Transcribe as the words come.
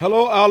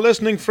Hello, our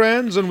listening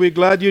friends, and we're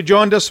glad you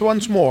joined us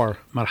once more.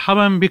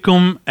 مرحبا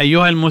بكم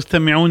أيها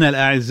المستمعون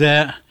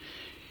الأعزاء.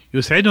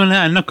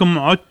 يسعدنا أنكم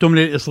عدتم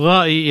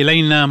للإصغاء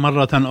إلينا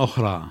مرة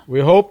أخرى. We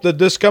hope that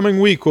this coming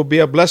week will be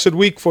a blessed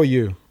week for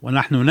you.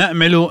 ونحن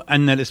نأمل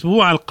أن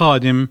الأسبوع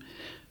القادم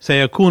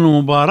سيكون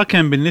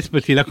مباركا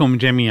بالنسبة لكم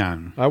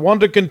جميعا. I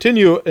want to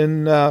continue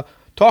in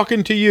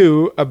talking to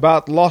you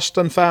about lost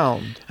and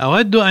found.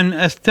 أود أن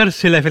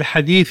أسترسل في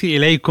الحديث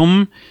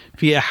إليكم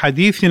في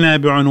أحاديثنا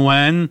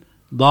بعنوان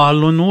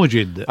ضال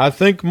وجد. I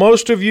think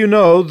most of you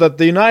know that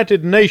the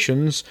United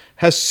Nations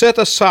has set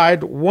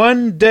aside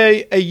one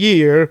day a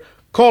year,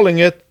 calling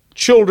it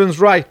Children's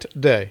Right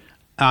Day.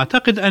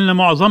 أعتقد أن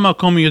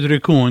معظمكم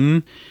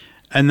يدركون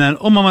أن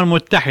الأمم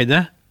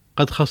المتحدة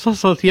قد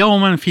خصصت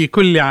يوما في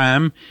كل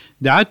عام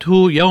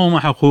دعته يوم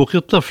حقوق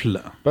الطفل.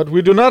 But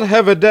we do not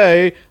have a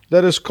day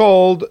that is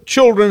called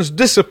Children's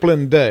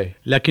Discipline Day.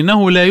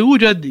 لكنه لا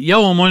يوجد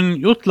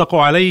يوم يطلق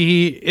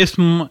عليه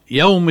اسم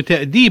يوم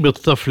تأديب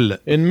الطفل.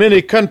 In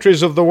many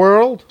countries of the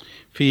world,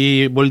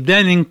 في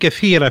بلدان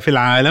كثيرة في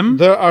العالم,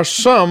 there are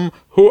some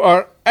who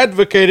are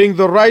advocating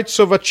the rights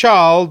of a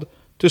child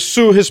to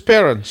sue his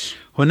parents.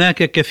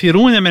 هناك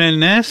كثيرون من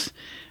الناس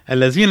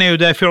الذين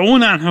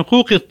يدافعون عن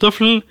حقوق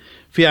الطفل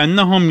في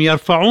أنهم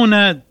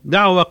يرفعون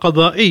دعوى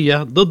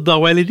قضائية ضد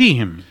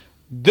والديهم.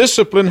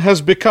 Discipline has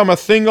become a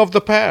thing of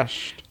the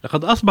past.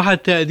 لقد أصبح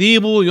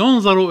التأديب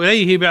ينظر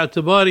إليه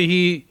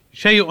باعتباره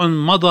شيء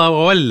مضى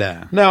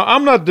وولى. Now,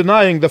 I'm not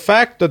denying the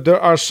fact that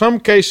there are some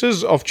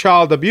cases of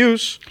child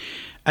abuse.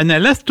 أنا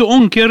لست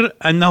أنكر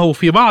أنه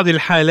في بعض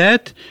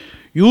الحالات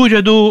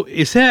يوجد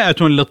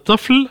إساءة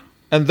للطفل.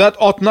 And that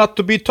ought not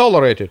to be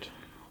tolerated.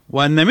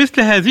 وأن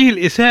مثل هذه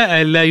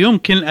الإساءة لا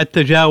يمكن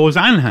التجاوز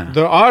عنها.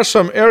 There are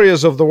some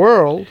areas of the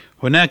world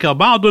هناك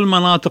بعض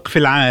المناطق في where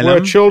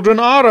العالم children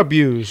are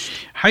abused,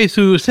 حيث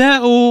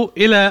يساء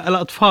إلى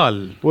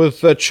الأطفال,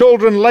 with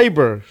children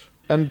labor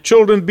and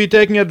children be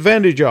taken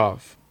advantage of.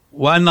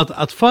 وأن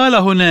الأطفال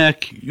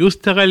هناك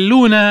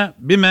يستغلون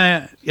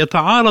بما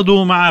يتعارض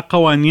مع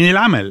قوانين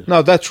العمل.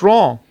 Now that's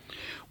wrong.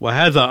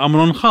 وهذا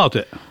أمر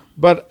خاطئ.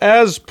 But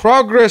as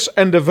progress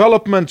and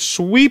development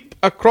sweep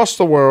across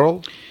the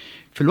world,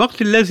 في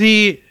الوقت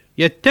الذي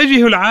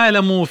يتجه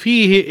العالم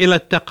فيه إلى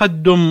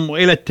التقدم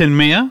وإلى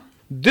التنمية,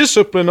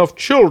 discipline of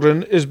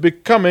children is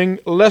becoming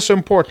less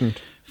important.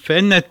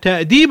 فإن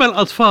تأديب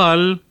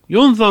الأطفال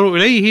ينظر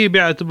إليه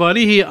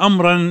باعتباره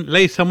أمرا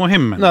ليس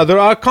مهما. Now there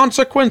are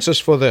consequences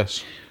for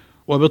this.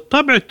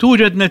 وبالطبع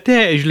توجد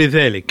نتائج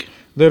لذلك.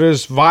 There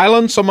is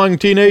violence among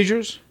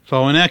teenagers.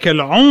 فهناك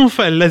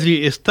العنف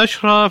الذي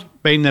استشرى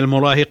بين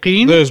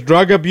المراهقين. There is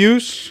drug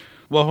abuse.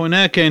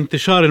 وهناك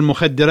انتشار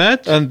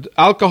المخدرات. And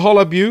alcohol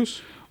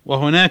abuse.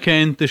 وهناك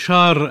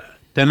انتشار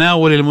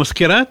تناول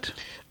المسكرات.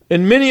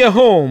 In many a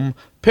home,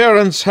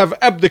 parents have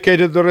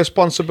abdicated their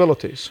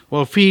responsibilities.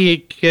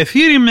 وفي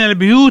كثير من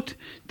البيوت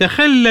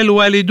تخلى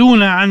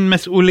الوالدون عن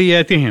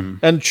مسؤولياتهم.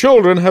 And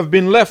children have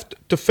been left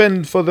to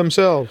fend for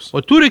themselves.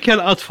 وترك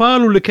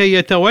الأطفال لكي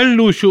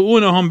يتولوا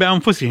شؤونهم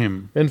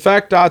بأنفسهم. In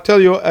fact, I'll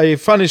tell you a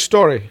funny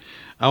story.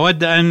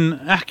 أود أن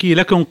أحكي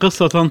لكم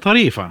قصة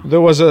طريفة.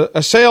 There was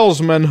a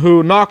salesman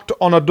who knocked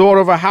on a door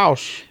of a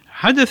house.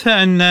 حدث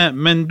أن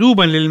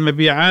مندوبا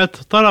للمبيعات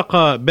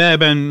طرق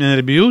بابا من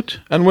البيوت.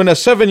 And when a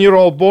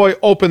 7-year-old boy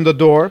opened the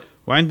door,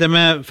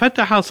 وعندما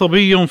فتح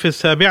صبي في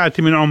 7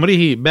 من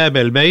عمره باب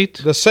البيت,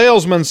 the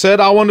salesman said,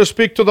 "I want to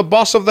speak to the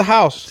boss of the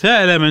house."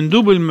 سأل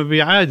مندوب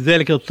المبيعات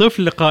ذلك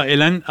الطفل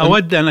قائلا: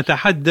 أود أن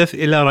أتحدث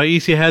إلى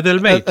رئيس هذا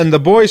البيت. And the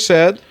boy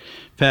said,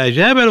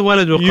 فأجاب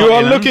الولد "You are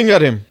قائلا: looking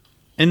at him.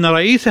 إن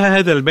رئيس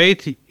هذا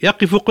البيت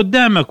يقف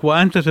قدامك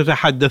وأنت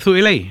تتحدث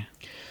إليه.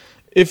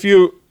 If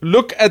you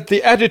look at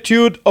the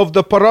attitude of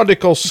the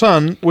prodigal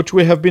son, which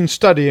we have been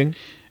studying,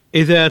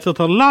 إذا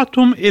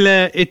تطلعتم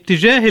إلى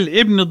اتجاه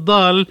الابن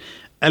الضال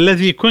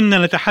الذي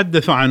كنا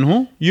نتحدث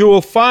عنه, you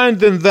will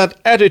find in that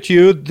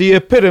attitude the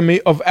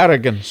epitome of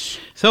arrogance.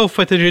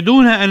 سوف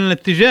تجدون أن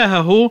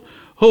اتجاهه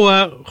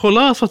هو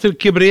خلاصة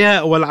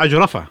الكبرياء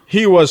والعجرفة.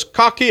 He was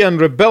cocky and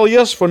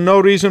rebellious for no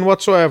reason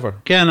whatsoever.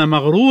 كان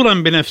مغرورا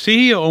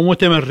بنفسه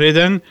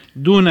ومتمردا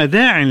دون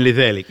داع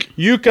لذلك.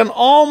 You can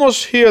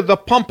almost hear the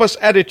pompous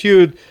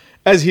attitude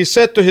as he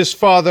said to his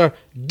father,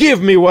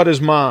 "Give me what is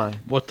mine."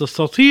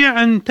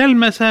 وتستطيع أن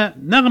تلمس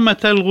نغمة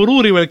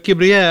الغرور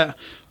والكبرياء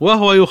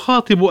وهو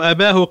يخاطب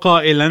أباه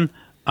قائلا: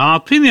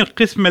 أعطني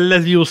القسم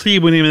الذي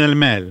يصيبني من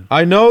المال.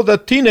 I know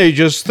that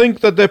teenagers think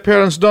that their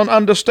parents don't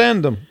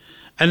understand them.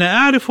 أنا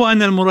أعرف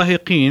أن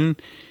المراهقين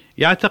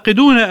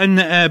يعتقدون أن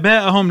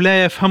آبائهم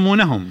لا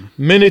يفهمونهم.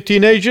 Many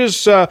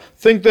teenagers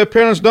think their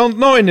parents don't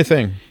know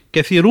anything.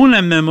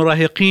 كثيرون من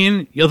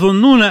المراهقين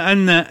يظنون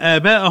أن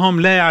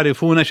آبائهم لا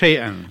يعرفون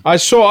شيئا. I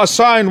saw a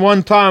sign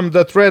one time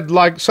that read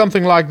like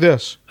something like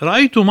this.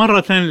 رأيت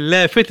مرة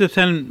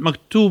لافتة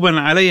مكتوبا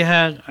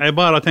عليها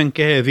عبارة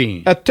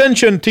كهذه: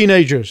 Attention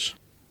teenagers.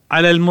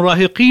 على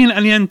المراهقين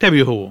أن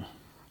ينتبهوا.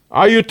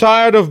 Are you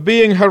tired of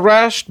being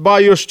harassed by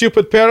your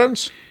stupid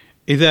parents?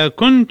 إذا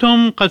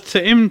كنتم قد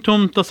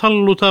سئمتم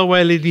تسلط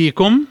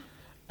والديكم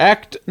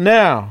Act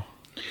now.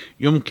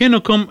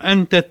 يمكنكم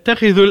أن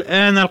تتخذوا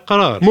الآن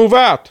القرار Move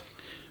out.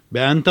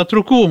 بأن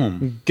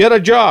تتركوهم Get a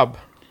job.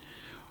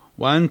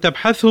 وأن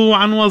تبحثوا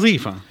عن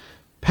وظيفة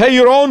Pay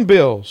your own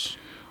bills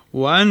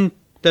وأن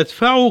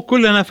تدفعوا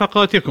كل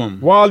نفقاتكم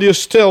while you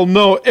still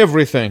know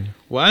everything.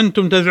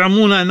 وأنتم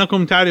تزعمون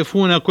أنكم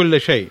تعرفون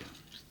كل شيء.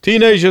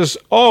 Teenagers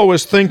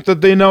always think that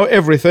they know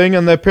everything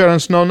and their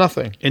parents know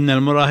nothing. إن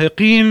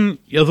المراهقين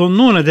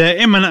يظنون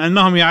دائما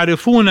أنهم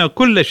يعرفون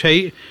كل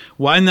شيء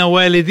وأن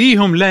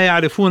والديهم لا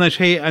يعرفون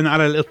شيئا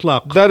على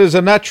الإطلاق. That is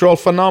a natural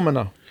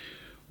phenomenon.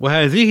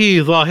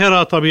 وهذه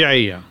ظاهرة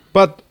طبيعية.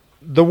 But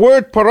the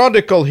word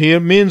prodigal here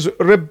means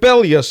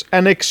rebellious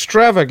and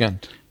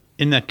extravagant.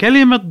 إن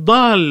كلمة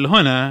ضال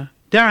هنا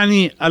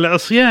تعني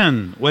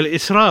العصيان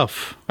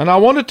والإسراف. And I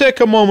want to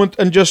take a moment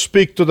and just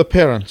speak to the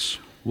parents.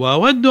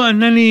 وأود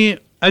أنني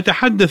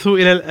أتحدث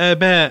إلى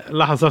الآباء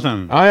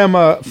لحظة. I am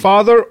a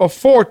father of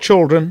 4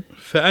 children.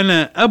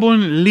 فأنا أب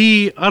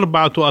لي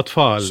 4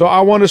 أطفال. So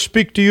I want to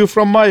speak to you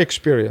from my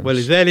experience.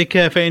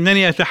 ولذلك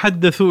فإنني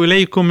أتحدث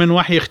إليكم من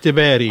وحي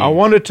اختباري. I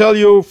want to tell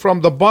you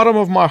from the bottom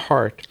of my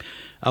heart.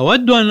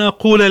 أود أن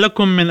أقول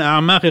لكم من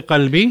أعماق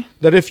قلبي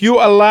That if you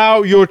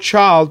allow your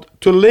child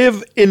to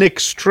live in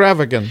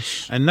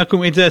extravagance,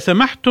 أنكم إذا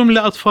سمحتم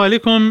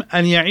لأطفالكم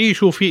أن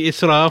يعيشوا في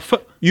إسراف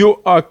you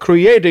are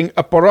creating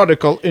a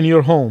prodigal in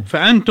your home.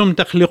 فأنتم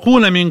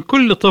تخلقون من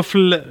كل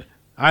طفل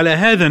على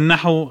هذا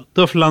النحو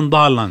طفلا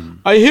ضالا.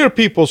 I hear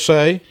people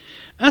say,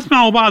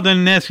 أسمع بعض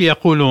الناس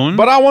يقولون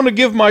but I want to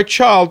give my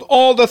child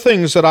all the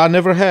things that I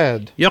never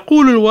had.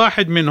 يقول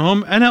الواحد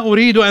منهم أنا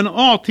أريد أن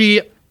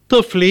أعطي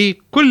طفلي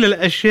كل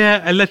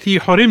الأشياء التي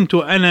حرمت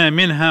أنا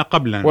منها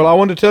قبلا. Well, I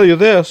want to tell you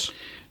this.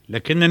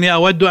 لكنني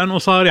أود أن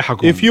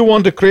أصارحكم. If you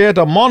want to create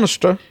a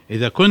monster,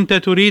 إذا كنت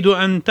تريد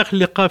أن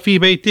تخلق في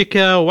بيتك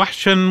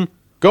وحشا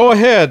go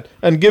ahead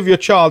and give your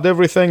child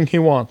everything he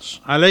wants.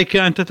 عليك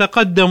أن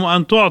تتقدم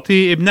وأن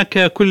تعطي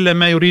ابنك كل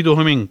ما يريده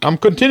منك. I'm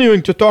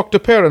continuing to talk to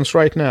parents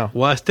right now.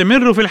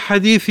 وأستمر في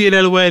الحديث إلى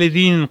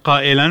الوالدين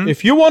قائلا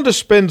If you want to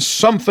spend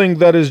something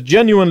that is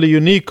genuinely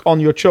unique on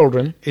your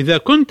children, إذا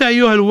كنت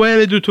أيها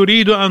الوالد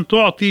تريد أن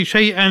تعطي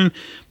شيئا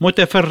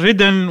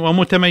متفردا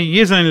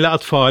ومتميزا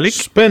لأطفالك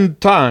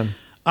spend time.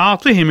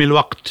 أعطهم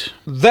الوقت.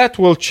 That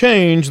will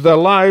change their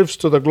lives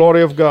to the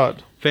glory of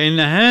God. فإن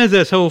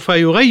هذا سوف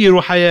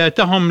يغير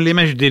حياتهم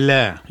لمجد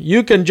الله.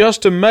 You can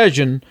just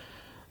imagine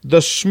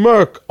the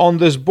smirk on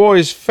this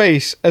boy's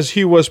face as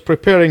he was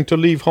preparing to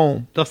leave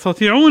home.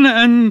 تستطيعون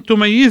أن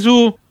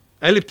تميزوا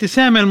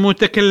الابتسامة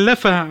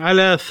المتكلفة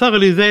على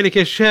ثغر ذلك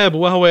الشاب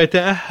وهو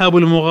يتأهب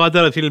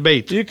لمغادرة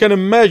البيت. You can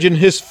imagine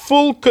his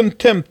full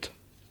contempt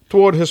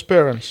toward his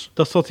parents.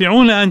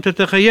 تستطيعون أن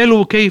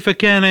تتخيلوا كيف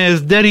كان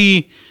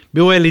يزدري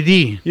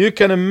بوالديه. You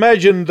can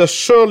imagine the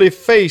surly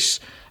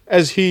face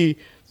as he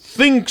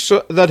thinks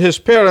that his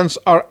parents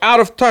are out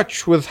of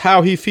touch with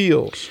how he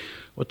feels.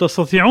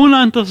 وتستطيعون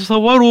أن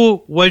تتصوروا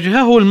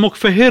وجهه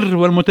المكفهر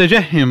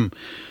والمتجهم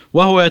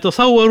وهو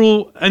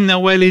يتصور أن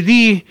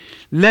والديه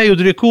لا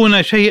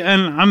يدركون شيئا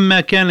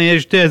عما كان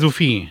يجتاز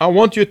فيه. I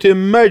want you to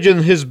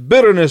imagine his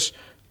bitterness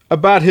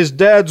about his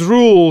dad's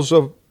rules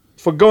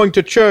for going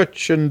to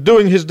church and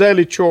doing his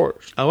daily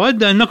chores.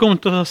 أود أنكم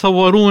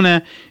تتصورون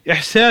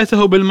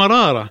إحساسه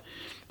بالمرارة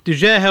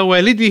تجاه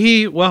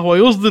والده وهو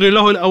يصدر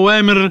له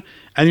الأوامر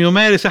أن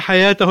يمارس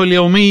حياته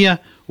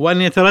اليومية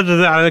وأن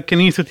يتردد على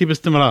الكنيسة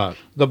باستمرار.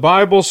 The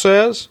Bible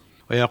says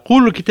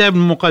ويقول الكتاب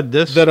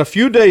المقدس that a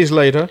few days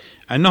later,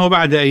 أنه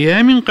بعد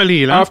أيام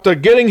قليلة after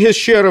getting his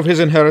share of his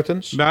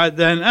inheritance,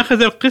 بعد أن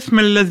أخذ القسم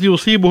الذي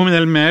يصيبه من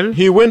المال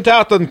he went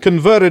out and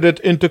converted it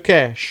into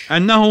cash.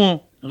 أنه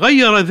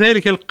غير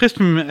ذلك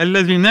القسم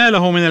الذي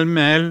ناله من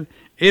المال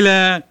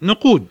إلى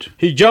نقود.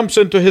 He jumps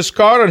into his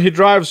car and he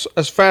drives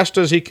as fast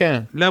as he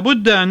can.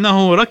 لابد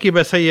أنه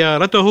ركب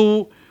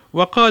سيارته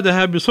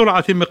وقادها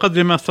بسرعة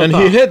بقدر ما And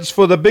استطاع. he heads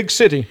for the big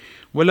city.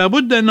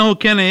 ولابد أنه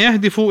كان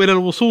يهدف إلى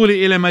الوصول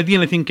إلى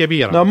مدينة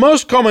كبيرة. Now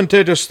most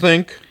commentators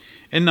think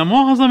إن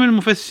معظم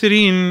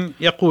المفسرين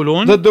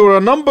يقولون that there were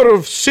a number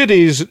of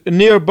cities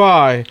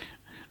nearby,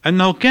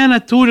 أنه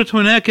كانت توجد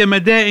هناك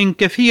مدائن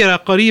كثيرة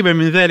قريبة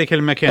من ذلك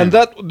المكان. and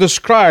that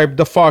described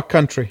the far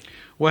country.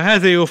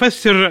 وهذا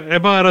يفسر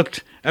عبارة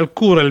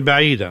الكورة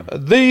البعيدة.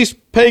 These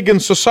pagan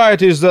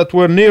societies that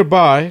were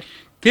nearby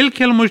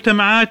تلك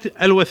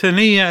المجتمعات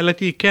الوثنية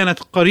التي كانت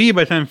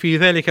قريبة في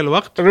ذلك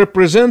الوقت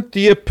represent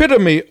the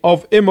epitome of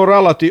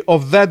immorality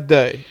of that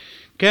day.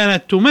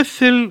 كانت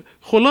تمثل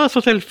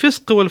خلاصة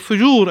الفسق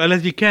والفجور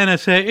الذي كان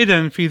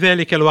سائدا في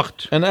ذلك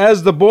الوقت. And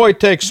as the boy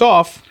takes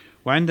off,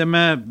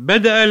 وعندما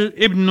بدأ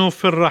الابن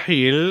في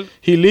الرحيل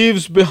he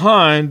leaves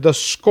behind the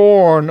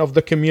scorn of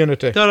the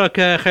community.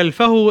 ترك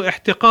خلفه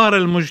احتقار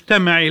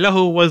المجتمع له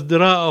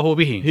وازدراءه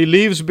به. He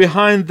leaves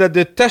behind the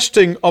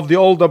detesting of the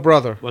older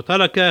brother.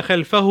 وترك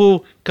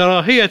خلفه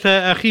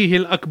كراهية أخيه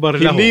الأكبر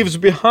He له. leaves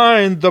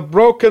behind the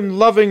broken,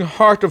 loving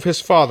heart of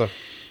his father.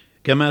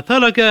 كما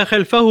ترك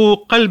خلفه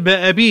قلب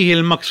أبيه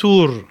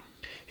المكسور.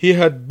 He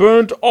had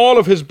burned all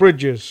of his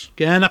bridges.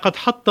 كان قد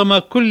حطم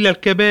كل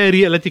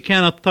الكباري التي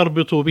كانت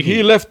تربط He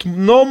به. left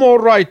no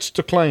more rights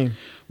to claim.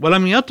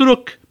 ولم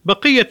يترك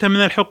بقية من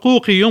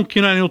الحقوق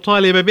يمكن أن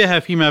يطالب بها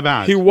فيما He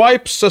بعد.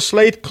 wipes the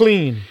slate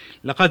clean,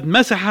 لقد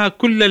مسح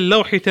كل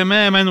اللوح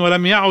تماما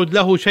ولم يعد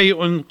له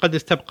شيء قد or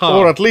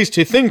استبقاه، at least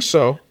he thinks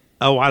so.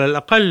 أو على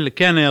الأقل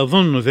كان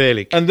يظن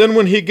ذلك. And then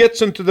when he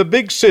gets into the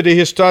big city,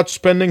 he starts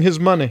spending his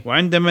money.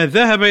 وعندما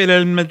ذهب إلى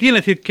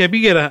المدينة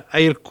الكبيرة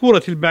أي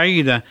الكرة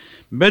البعيدة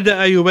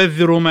بدأ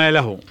يبذر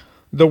ماله.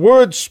 The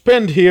word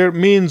spend here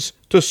means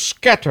to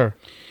scatter.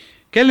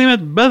 كلمة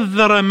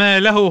بذر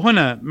ماله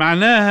هنا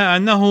معناها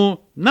أنه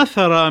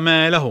نثر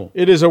ماله.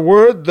 It is a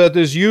word that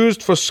is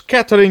used for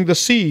scattering the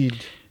seed.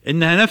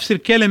 إنها نفس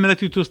الكلمة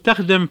التي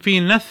تستخدم في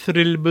نثر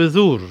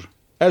البذور.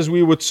 As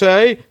we would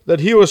say, that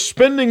he was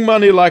spending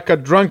money like a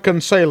drunken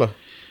sailor.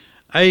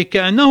 أي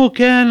كأنه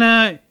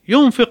كان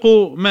ينفق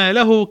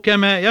ماله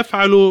كما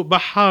يفعل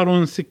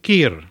بحار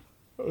سكير.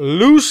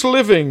 Loose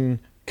living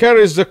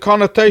carries the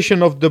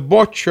connotation of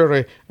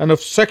debauchery and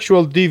of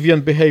sexual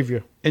deviant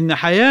behavior. إن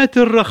حياة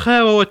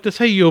الرخاوة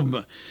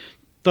والتسيب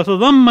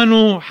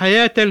تتضمن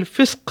حياة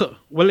الفسق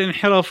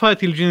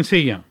والانحرافات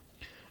الجنسية.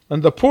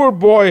 And the poor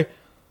boy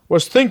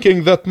was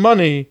thinking that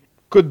money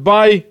could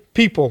buy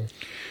people.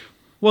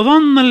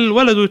 وظن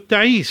الولد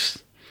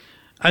التعيس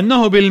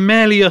أنه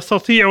بالمال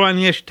يستطيع أن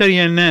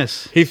يشتري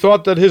الناس. He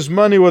thought that his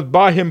money would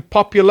buy him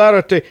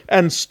popularity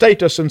and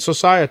status in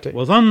society.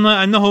 وظن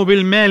أنه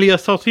بالمال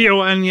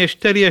يستطيع أن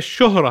يشتري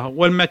الشهرة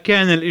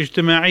والمكانة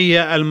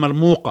الاجتماعية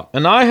المرموقة.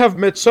 And I have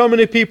met so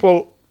many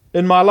people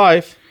in my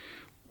life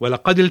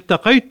ولقد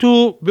التقيت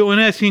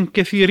بأناس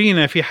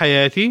كثيرين في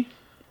حياتي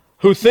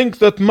who think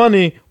that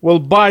money will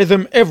buy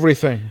them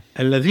everything.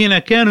 الذين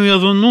كانوا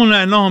يظنون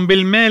أنهم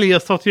بالمال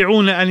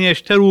يستطيعون أن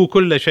يشتروا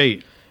كل شيء.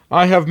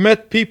 I have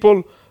met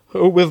people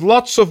who, with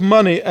lots of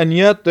money, and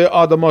yet they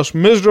are the most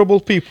miserable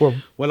people.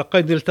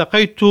 ولقد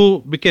التقيت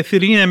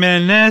بكثيرين من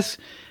الناس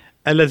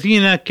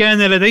الذين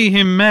كان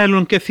لديهم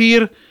مال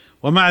كثير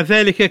ومع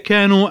ذلك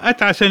كانوا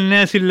أتعس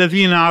الناس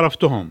الذين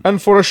عرفتهم.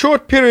 And for a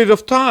short period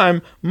of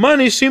time,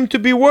 money seemed to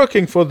be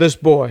working for this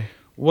boy.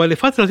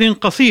 ولفترة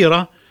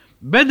قصيرة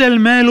بدا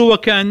المال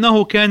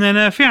وكأنه كان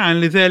نافعا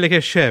لذلك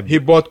الشاب. He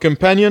bought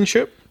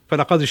companionship.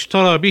 فلقد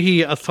اشترى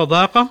به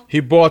الصداقة. He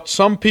bought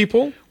some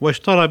people.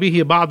 واشترى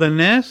به بعض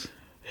الناس.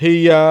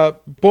 He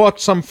bought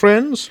some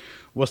friends.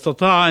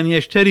 واستطاع أن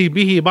يشتري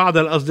به بعض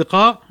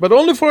الأصدقاء. But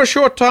only for a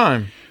short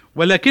time.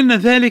 ولكن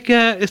ذلك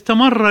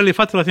استمر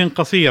لفترة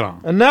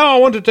قصيرة. And now I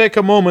want to take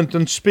a moment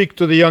and speak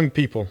to the young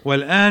people.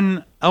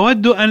 والآن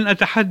أود أن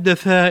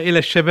أتحدث إلى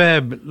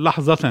الشباب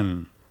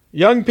لحظة.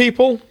 Young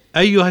people,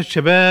 أيها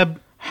الشباب،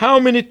 how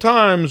many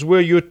times were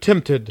you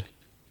tempted?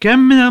 كم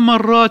من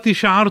المرات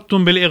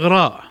شعرتم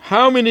بالإغراء؟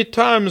 How many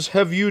times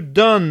have you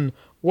done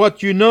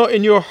what you know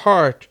in your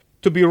heart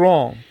to be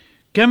wrong?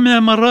 كم من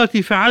المرات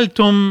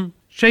فعلتم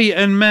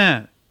شيئا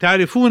ما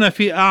تعرفون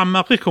في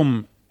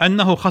أعماقكم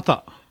أنه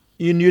خطأ؟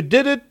 And you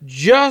did it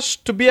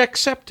just to be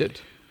accepted.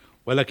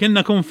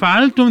 ولكنكم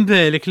فعلتم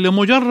ذلك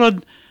لمجرد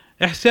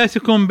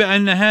إحساسكم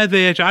بأن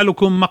هذا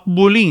يجعلكم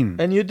مقبولين.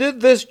 And you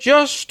did this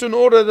just in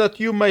order that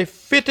you may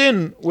fit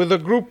in with a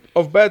group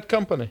of bad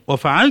company.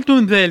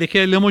 وفعلتم ذلك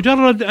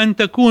لمجرد أن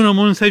تكونوا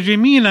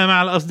منسجمين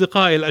مع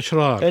الأصدقاء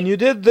الأشرار. And you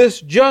did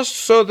this just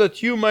so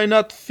that you may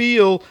not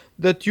feel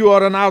that you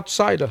are an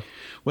outsider.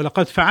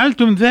 ولقد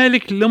فعلتم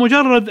ذلك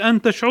لمجرد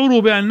أن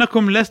تشعروا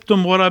بأنكم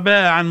لستم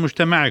غرباء عن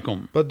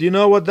مجتمعكم. But do you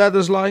know what that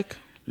is like?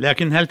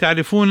 لكن هل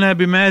تعرفون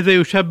بماذا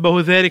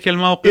يشبه ذلك It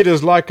الموقف؟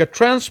 is like a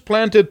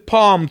transplanted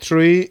palm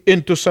tree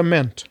into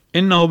cement.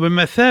 إنه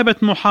بمثابة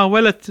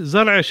محاولة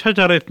زرع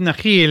شجرة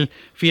نخيل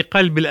في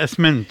قلب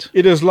الأسمنت.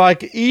 It is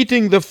like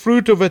eating the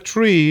fruit of a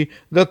tree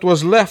that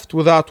was left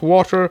without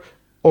water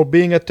or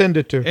being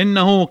attended to.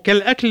 إنه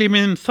كالأكل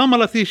من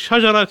ثمرة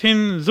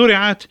شجرة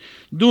زرعت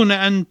دون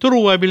أن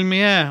تروى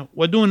بالمياه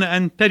ودون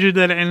أن تجد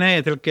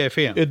العناية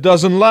الكافية. It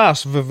doesn't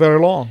last for very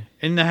long.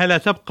 إنها لا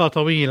تبقى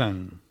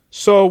طويلا.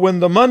 So when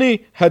the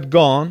money had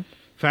gone,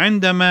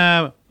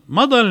 فعندما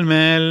مضى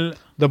المال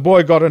the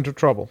boy got into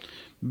trouble.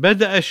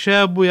 بدأ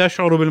الشاب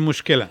يشعر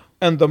بالمشكلة.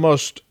 And the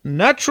most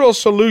natural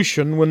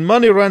solution when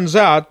money runs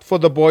out for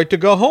the boy to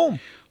go home.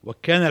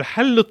 وكان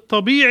الحل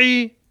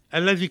الطبيعي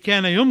الذي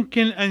كان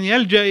يمكن أن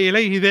يلجأ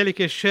إليه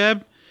ذلك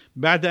الشاب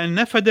بعد أن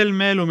نفد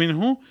المال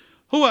منه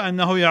هو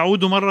أنه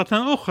يعود مرة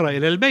أخرى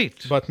إلى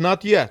البيت. But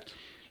not yet.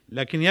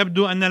 لكن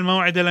يبدو أن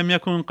الموعد لم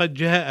يكن قد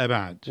جاء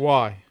بعد.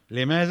 Why?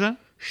 لماذا؟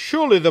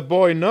 Surely the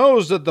boy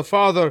knows that the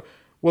father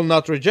will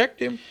not reject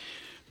him.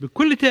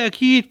 بكل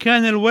تأكيد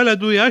كان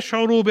الولد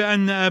يشعر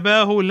بأن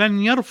أباه لن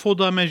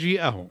يرفض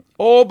مجيئه.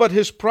 Oh, but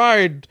his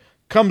pride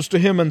comes to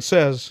him and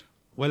says,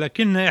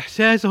 ولكن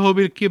إحساسه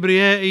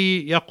بالكبرياء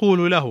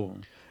يقول له: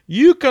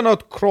 You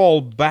cannot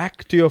crawl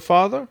back to your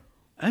father.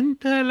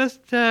 أنت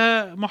لست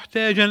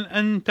محتاجا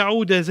أن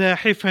تعود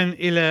زاحفا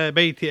إلى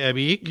بيت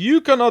أبيك.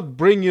 You cannot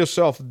bring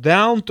yourself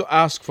down to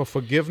ask for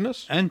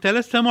forgiveness. أنت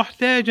لست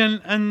محتاجا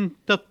أن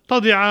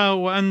تتضع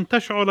وأن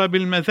تشعر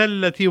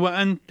بالمذلة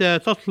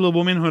وأنت تطلب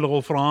منه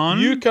الغفران.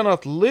 You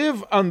cannot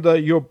live under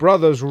your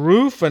brother's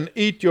roof and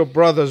eat your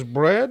brother's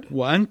bread.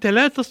 وأنت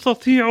لا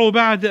تستطيع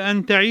بعد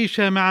أن تعيش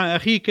مع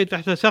أخيك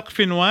تحت سقف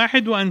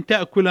واحد وأن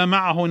تأكل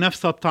معه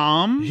نفس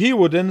الطعام. He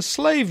would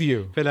enslave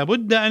you. فلا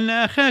بد أن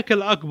أخاك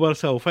الأكبر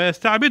سوف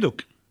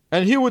يستعبدك.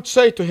 And he would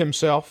say to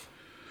himself,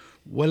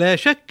 ولا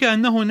شك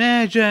أنه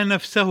ناجى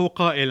نفسه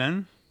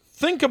قائلا: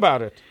 think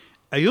about it.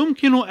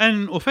 أيمكن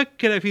أن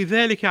أفكر في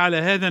ذلك على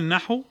هذا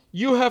النحو؟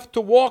 You have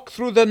to walk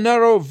through the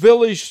narrow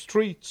village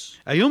streets.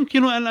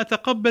 أيمكن أن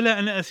أتقبل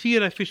أن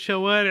أسير في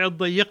الشوارع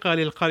الضيقة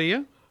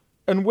للقرية؟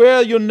 And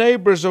where your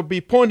neighbors will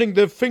be pointing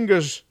their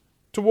fingers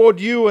toward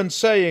you and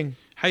saying,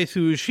 حيث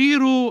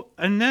يشير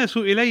الناس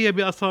إلي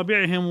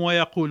بأصابعهم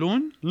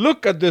ويقولون: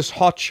 look at this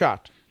hot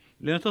shot.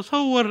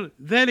 لنتصور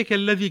ذلك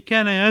الذي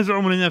كان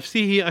يزعم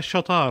لنفسه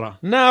الشطارة.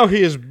 Now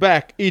he is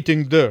back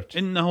eating dirt.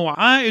 إنه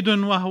عائد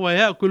وهو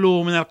يأكل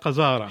من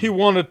القذارة. He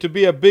wanted to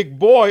be a big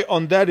boy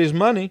on daddy's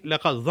money.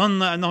 لقد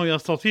ظن أنه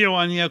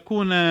يستطيع أن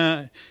يكون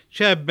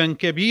شابا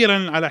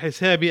كبيرا على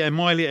حساب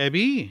أموال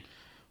أبيه.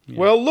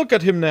 Well, look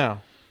at him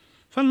now.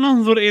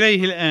 فلننظر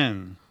إليه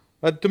الآن.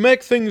 But to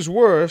make things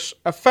worse,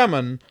 a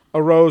famine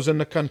arose in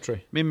the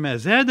country. مما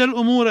زاد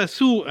الأمور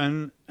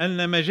سوءا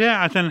أن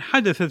مجاعة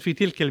حدثت في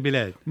تلك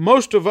البلاد.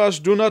 Most of us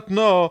do not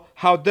know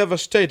how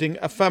devastating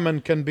a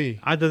famine can be.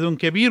 عدد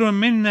كبير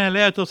منا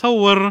لا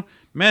يتصور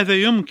ماذا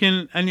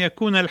يمكن أن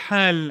يكون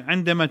الحال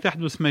عندما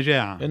تحدث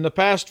مجاعة. In the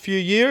past few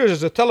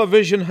years, the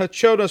television had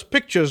showed us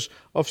pictures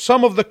of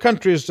some of the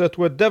countries that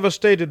were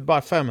devastated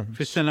by famine.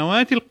 في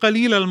السنوات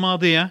القليلة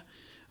الماضية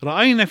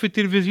رأينا في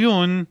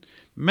التلفزيون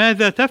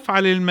ماذا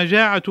تفعل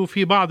المجاعة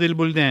في بعض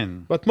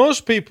البلدان. But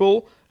most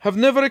people have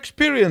never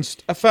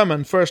experienced a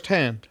famine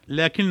firsthand.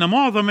 لكن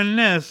معظم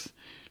الناس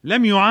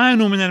لم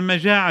يعانوا من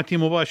المجاعة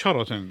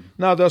مباشرة.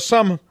 Now, there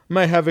some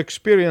may have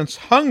experienced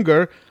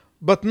hunger,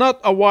 but not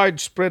a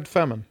widespread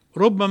famine.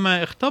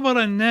 ربما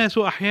اختبر الناس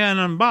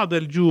أحيانا بعض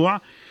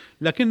الجوع،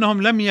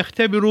 لكنهم لم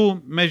يختبروا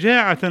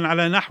مجاعة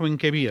على نحو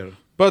كبير.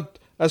 But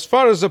as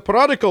far as the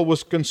prodigal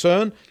was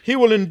concerned, he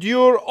will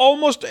endure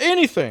almost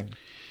anything.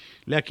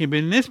 لكن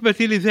بالنسبة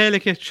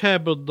لذلك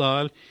الشاب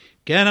الضال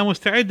كان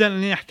مستعدا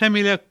أن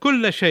يحتمل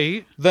كل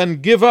شيء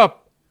Then give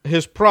up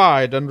his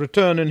pride and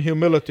return in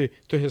humility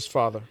to his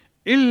father.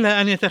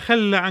 إلا أن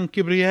يتخلى عن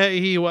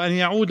كبريائه وأن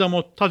يعود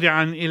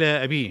متضعا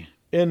إلى أبيه.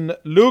 In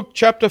Luke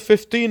chapter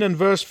 15 and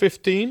verse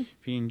 15,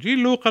 في إنجيل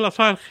لوقا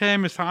الإصحاح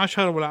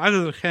 15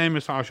 والعدد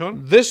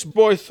 15, this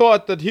boy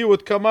thought that he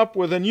would come up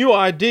with a new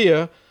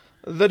idea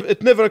that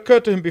it never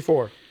occurred to him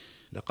before.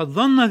 لقد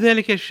ظن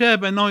ذلك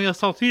الشاب أنه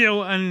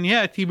يستطيع أن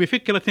يأتي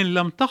بفكرة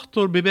لم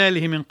تخطر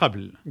بباله من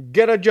قبل،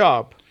 Get a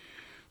job.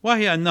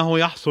 وهي أنه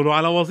يحصل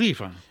على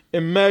وظيفة.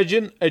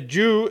 Imagine a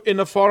Jew in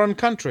a foreign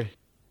country.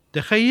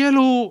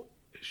 تخيلوا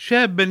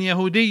شابا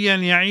يهوديا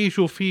يعيش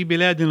في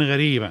بلاد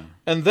غريبة.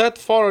 And that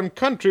foreign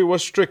country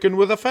was stricken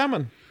with a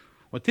famine.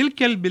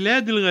 وتلك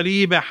البلاد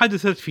الغريبة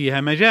حدثت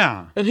فيها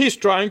مجاعة. And he's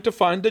trying to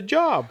find a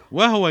job.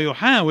 وهو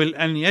يحاول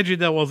أن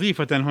يجد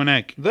وظيفة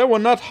هناك. They were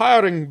not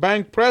hiring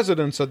bank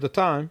presidents at the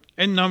time.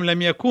 إنهم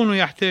لم يكونوا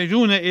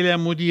يحتاجون إلى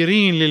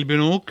مديرين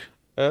للبنوك.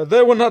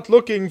 They were not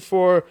looking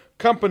for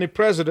company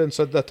presidents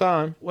at the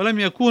time. ولم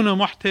يكونوا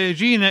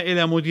محتاجين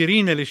إلى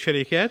مديرين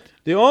للشركات.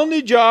 The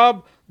only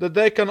job that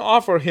they can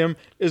offer him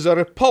is a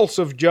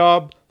repulsive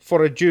job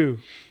for a Jew.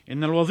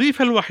 إن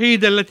الوظيفة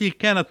الوحيدة التي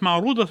كانت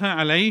معروضة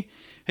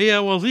عليه هي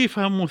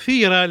وظيفة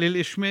مثيرة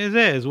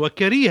للإشمئزاز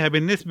وكريهة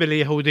بالنسبة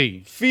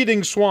لليهودي.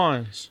 Feeding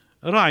swines.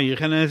 راعي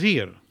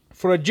خنازير.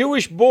 For a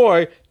Jewish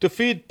boy to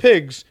feed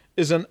pigs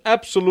is an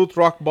absolute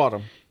rock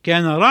bottom.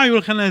 كان راعي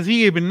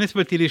الخنازير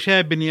بالنسبة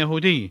لشاب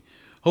يهودي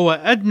هو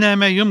أدنى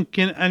ما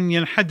يمكن أن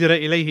ينحدر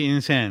إليه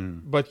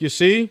إنسان. But you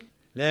see,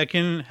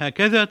 لكن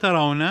هكذا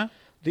ترون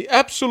the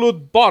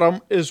absolute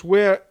bottom is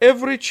where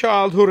every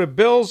child who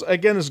rebels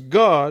against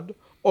God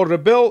or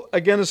rebel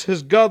against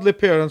his godly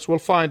parents will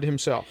find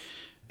himself.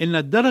 إن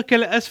الدرك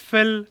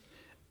الأسفل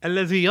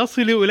الذي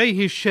يصل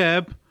إليه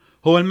الشاب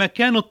هو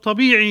المكان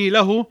الطبيعي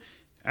له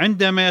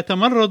عندما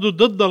يتمرد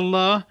ضد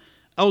الله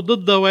أو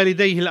ضد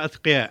والديه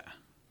الأتقياء.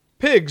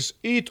 Pigs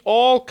eat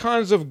all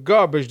kinds of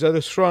garbage that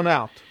is thrown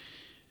out.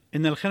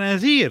 إن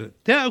الخنازير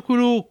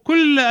تأكل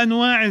كل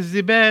أنواع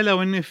الزبالة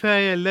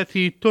والنفاية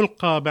التي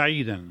تلقى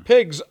بعيدا.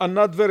 Pigs are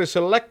not very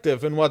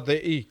selective in what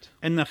they eat.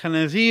 إن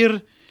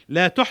الخنازير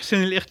لا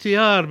تحسن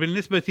الاختيار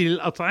بالنسبة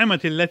للأطعمة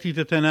التي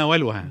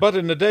تتناولها. But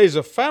in the days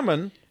of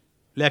famine,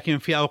 لكن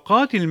في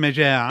أوقات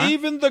المجاعة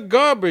even the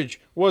garbage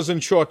was in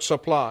short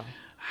supply.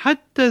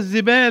 حتى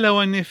الزبالة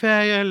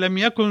والنفاية لم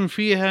يكن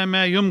فيها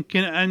ما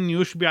يمكن أن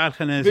يشبع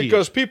الخنازير.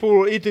 Because people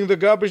were eating the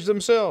garbage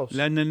themselves.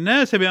 لأن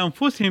الناس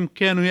بأنفسهم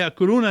كانوا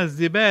يأكلون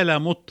الزبالة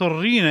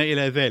مضطرين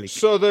إلى ذلك.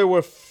 So they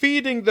were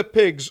feeding the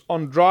pigs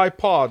on dry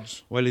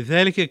pods.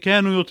 ولذلك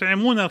كانوا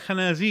يطعمون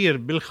الخنازير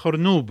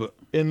بالخرنوب.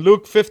 In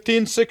Luke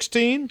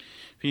 15:16,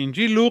 في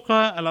إنجيل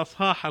لوقا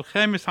الأصحاح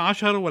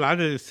 15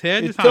 والعدد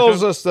it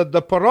tells 16 us that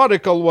the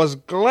prodigal was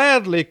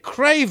gladly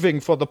craving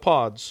for the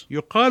pods.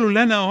 يقال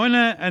لنا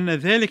هنا أن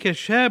ذلك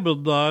الشاب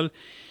الضال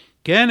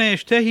كان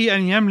يشتهي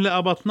أن يملأ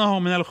بطنه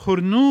من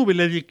الخرنوب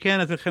الذي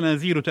كانت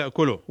الخنازير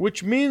تأكله.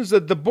 Which means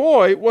that the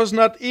boy was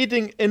not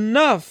eating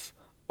enough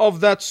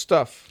of that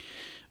stuff.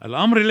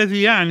 الأمر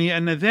الذي يعني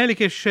أن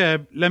ذلك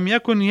الشاب لم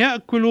يكن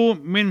يأكل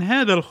من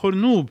هذا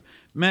الخرنوب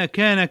ما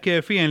كان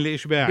كافيا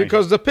لإشباعه.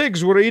 Because the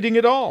pigs were eating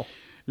it all.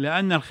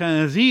 لأن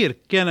الخنازير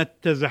كانت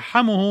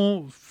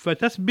تزحمه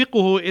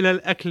فتسبقه إلى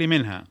الأكل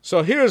منها.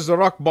 So here's the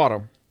rock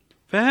bottom.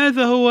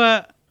 فهذا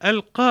هو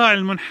القاع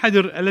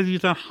المنحدر الذي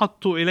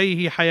تنحط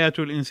إليه حياة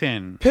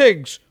الإنسان.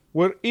 Pigs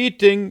were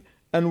eating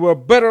and were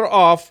better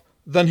off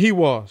than he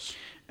was.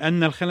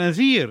 أن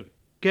الخنازير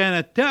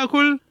كانت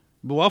تأكل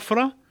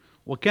بوفرة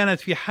وكانت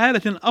في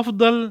حالة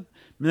أفضل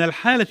من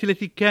الحالة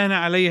التي كان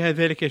عليها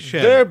ذلك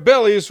الشاب. Their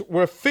bellies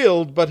were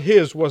filled, but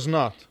his was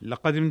not.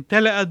 لقد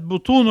امتلأت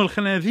بطون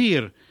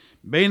الخنازير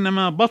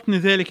بينما بطن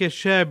ذلك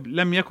الشاب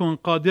لم يكن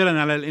قادرا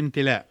على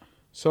الامتلاء.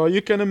 So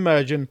you can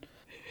imagine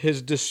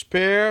his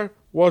despair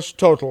was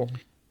total.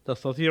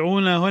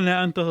 تستطيعون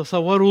هنا أن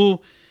تتصوروا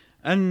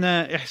أن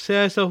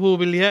إحساسه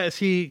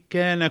باليأس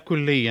كان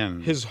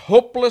كليا. His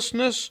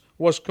hopelessness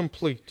was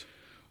complete.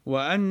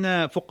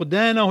 وأن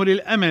فقدانه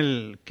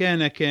للأمل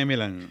كان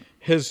كاملا.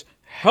 His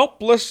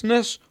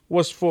helplessness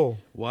was full.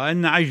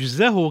 وأن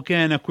عجزه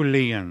كان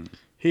كليا.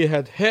 He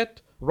had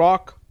hit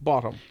rock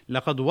bottom.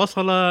 لقد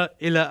وصل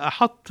إلى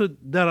أحط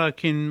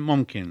درك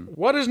ممكن.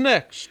 What is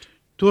next?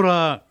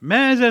 ترى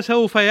ماذا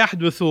سوف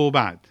يحدث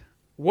بعد؟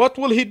 What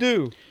will he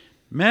do?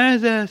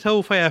 ماذا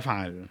سوف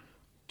يفعل؟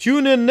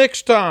 Tune in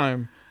next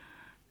time.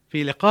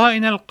 في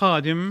لقائنا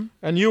القادم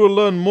And you will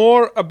learn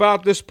more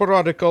about this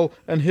prodigal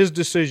and his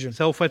decision.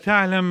 سوف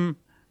تعلم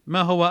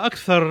ما هو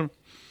أكثر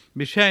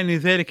بشأن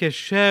ذلك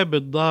الشاب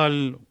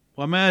الضال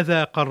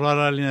وماذا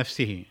قرر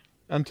لنفسه.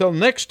 Until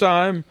next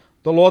time,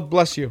 the Lord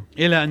bless you.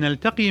 إلى أن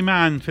نلتقي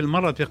معا في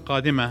المرة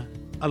القادمة.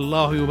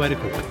 الله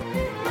يباركك.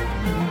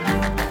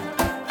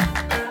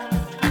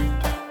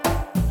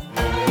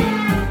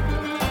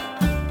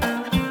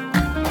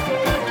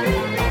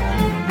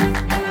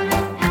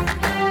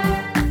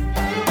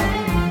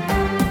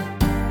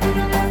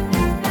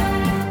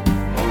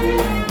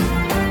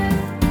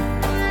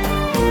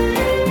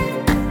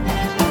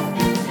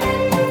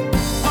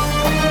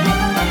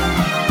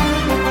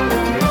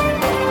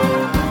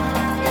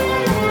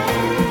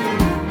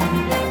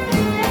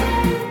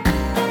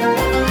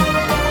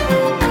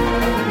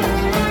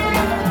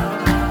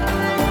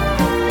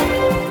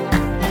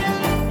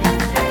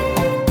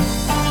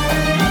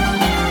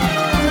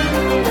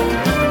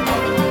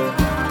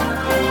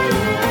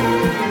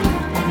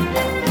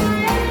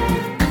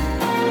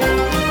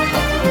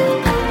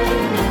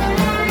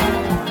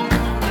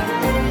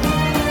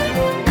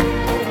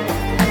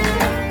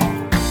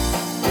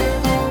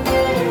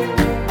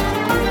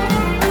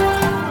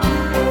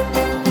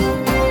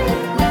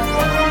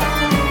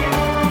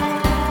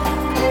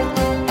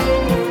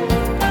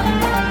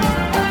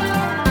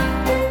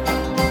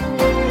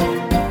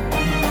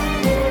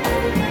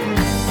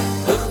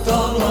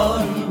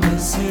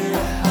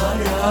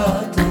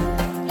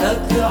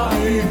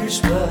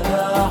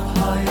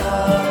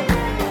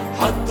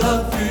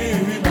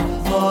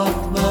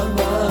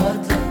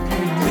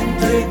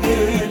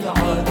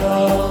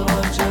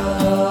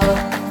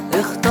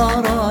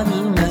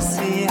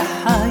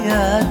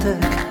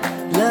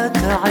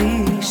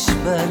 تعيش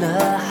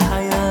بلا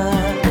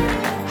حياة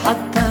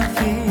حتى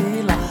في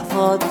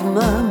لحظة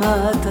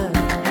مماتك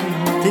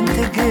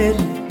تنتقل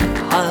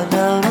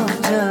على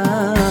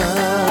رجاء.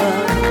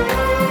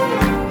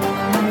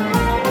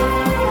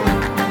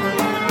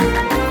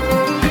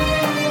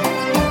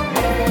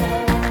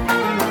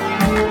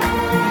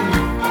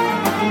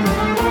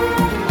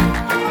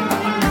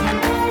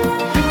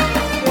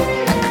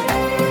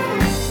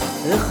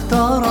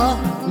 اختار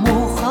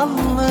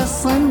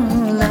مخلص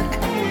لك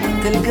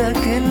تلقى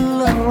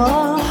كل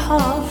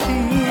الراحة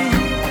فيه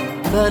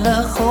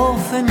بلا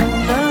خوف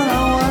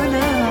لا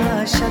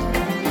ولا شك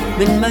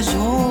من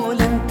مجهول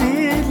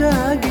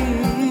تلاقيه.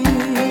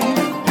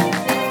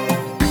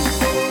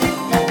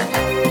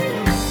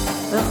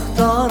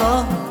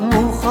 اختار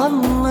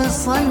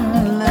مخلصا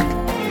لك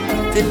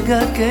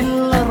تلقى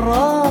كل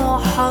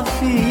الراحة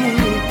فيه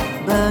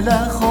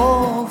بلا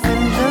خوف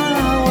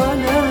لا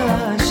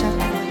ولا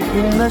شك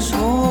من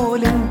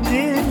مجهول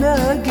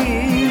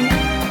تلاقيه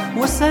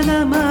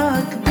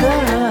وسلامك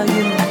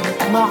دايم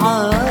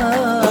معاه.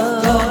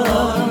 اختار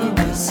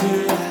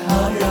المسيح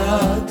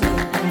حياتك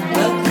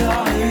لا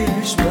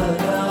تعيش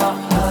بلا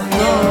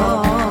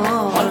حياة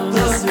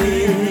حتى في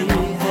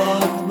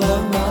لحظة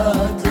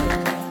مماتك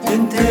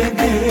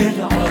تنتقل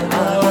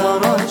على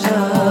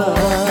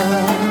رجاء.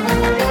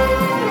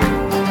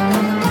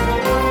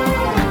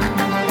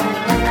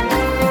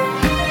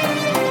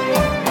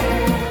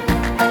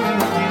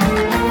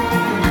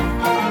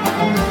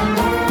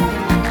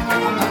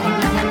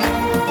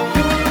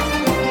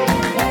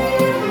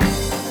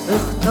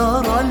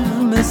 اختار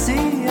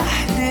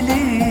المسيح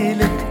لي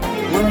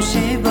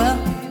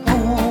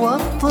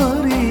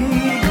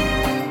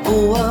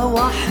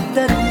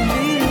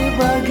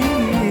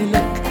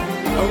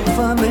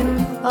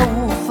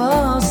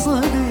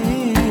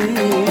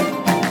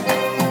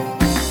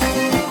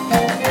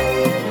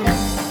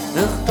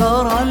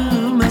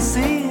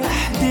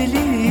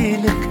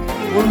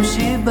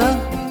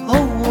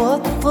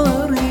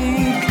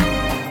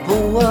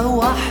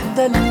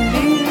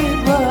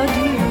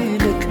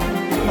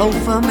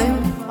أوفى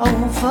من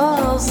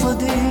أوفى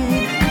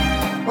صديق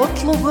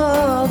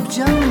اطلبها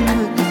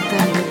بجنبك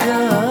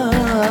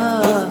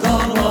تلقاه.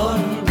 ترى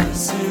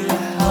المسيح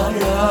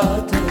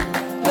حياتك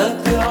لا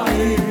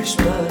تعيش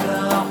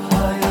بلا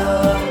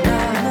حياة،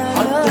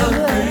 حتى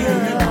في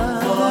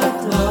لحظات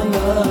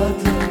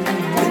مماتك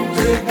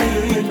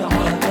تنتقل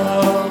على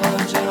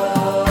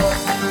رجاء.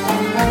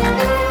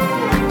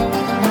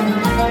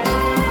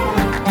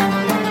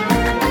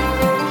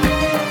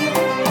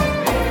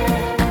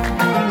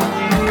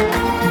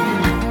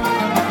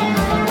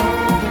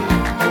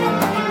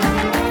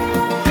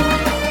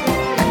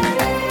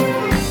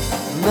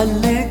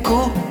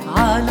 ملكه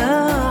على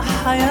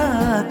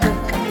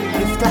حياتك،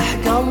 يفتح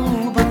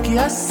قلبك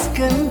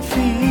يسكن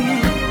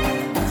فيه،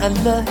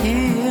 خلاه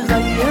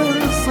يغير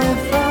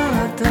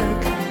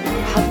صفاتك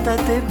حتى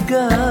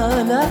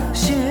تبقى له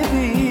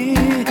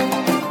شبيه.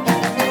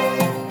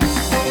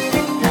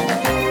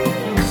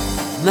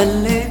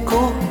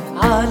 ملكه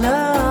على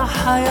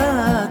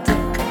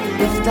حياتك،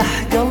 يفتح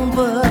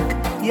قلبك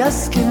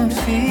يسكن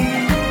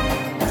فيه،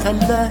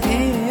 خلاه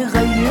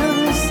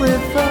يغير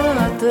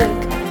صفاتك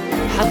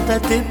حتى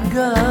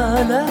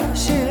تبقى له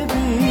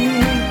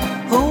شبيه.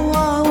 هو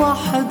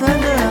وحده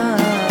لا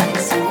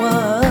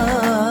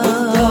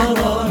سواه.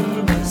 ترى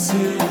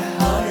المسيح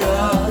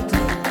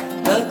حياتك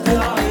لا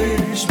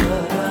تعيش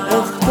بلا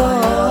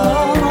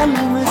اختار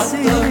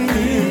المسيح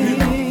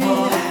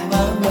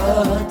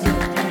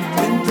مماتك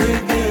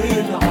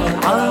تنتقل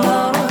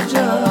على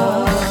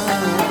رجاء.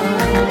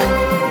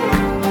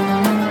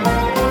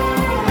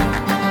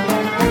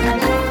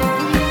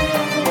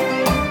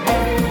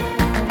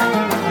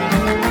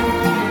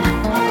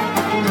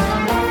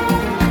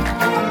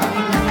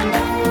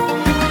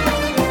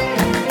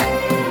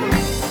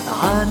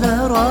 على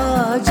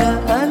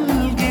رجاء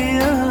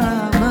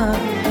القيامة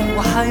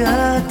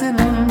وحياة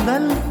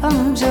بل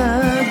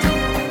أمجاد،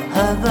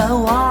 هذا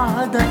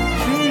وعدك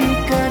في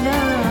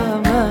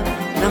كلامه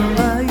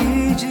لما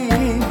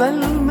يجيب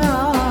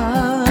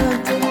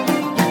الميعاد.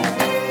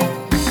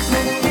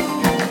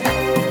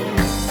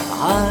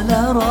 على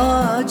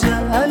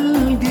رجاء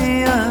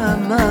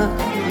القيامة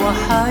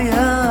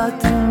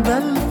وحياة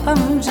بل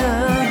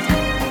أمجاد،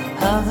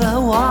 هذا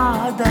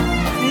وعدك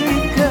في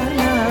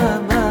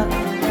كلامه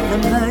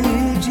لما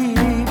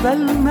يجيب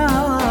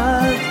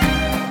الميعاد.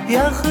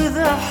 ياخذ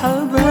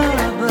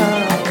أحباب